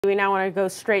We now want to go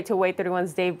straight to WAAY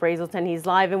 31's Dave Brazelton. He's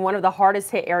live in one of the hardest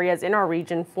hit areas in our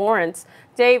region, Florence.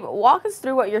 Dave, walk us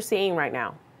through what you're seeing right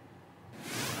now.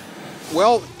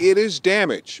 Well, it is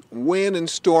damage, wind and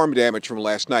storm damage from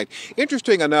last night.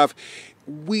 Interesting enough,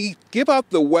 we give out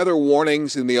the weather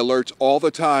warnings and the alerts all the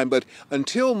time, but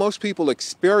until most people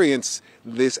experience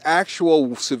this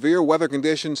actual severe weather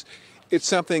conditions, it's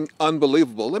something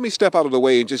unbelievable. Let me step out of the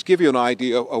way and just give you an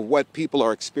idea of what people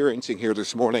are experiencing here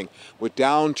this morning with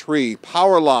downed tree,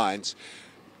 power lines,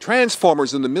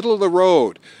 transformers in the middle of the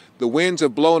road. The winds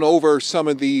have blown over some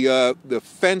of the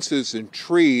fences and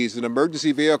trees and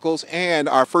emergency vehicles, and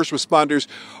our first responders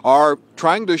are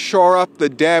trying to shore up the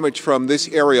damage from this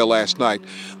area last night.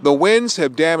 The winds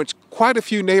have damaged quite a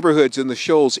few neighborhoods in the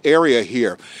Shoals area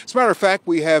here. As a matter of fact,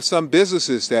 we have some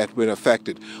businesses that have been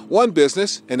affected. One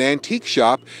business, an antique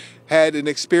shop, had an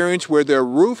experience where their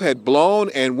roof had blown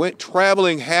and went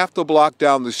traveling half the block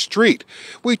down the street.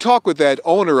 We talked with that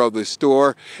owner of the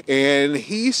store, and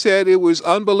he said it was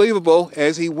unbelievable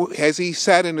as he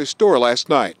sat in the store last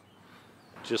night.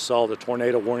 Just saw the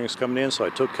tornado warnings coming in, so I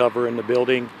took cover in the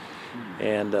building,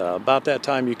 and about that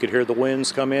time you could hear the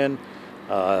winds come in.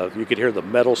 You could hear the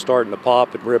metal starting to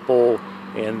pop and ripple,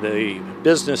 and the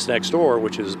business next door,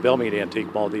 which is Belmead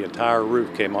Antique Mall, the entire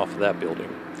roof came off of that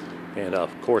building. And of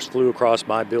course flew across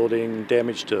my building,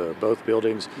 damage to both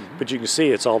buildings, but you can see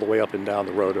it's all the way up and down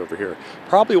the road over here.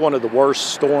 Probably one of the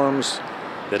worst storms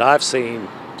that I've seen,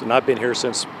 and I've been here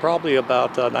since probably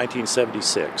about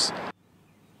 1976.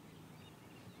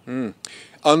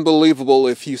 Unbelievable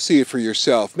if you see it for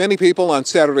yourself. Many people on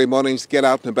Saturday mornings get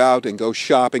out and about and go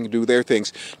shopping and do their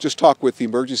things. Just talk with the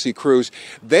emergency crews.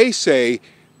 They say,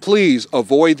 please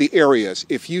avoid the areas.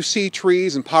 If you see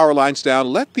trees and power lines down,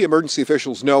 let the emergency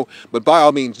officials know, but by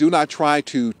all means, do not try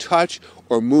to touch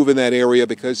or move in that area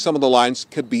because some of the lines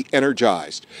could be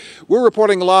energized. We're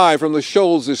reporting live from the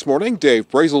Shoals this morning. Dave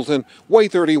Brazelton,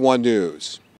 WAAY 31 News.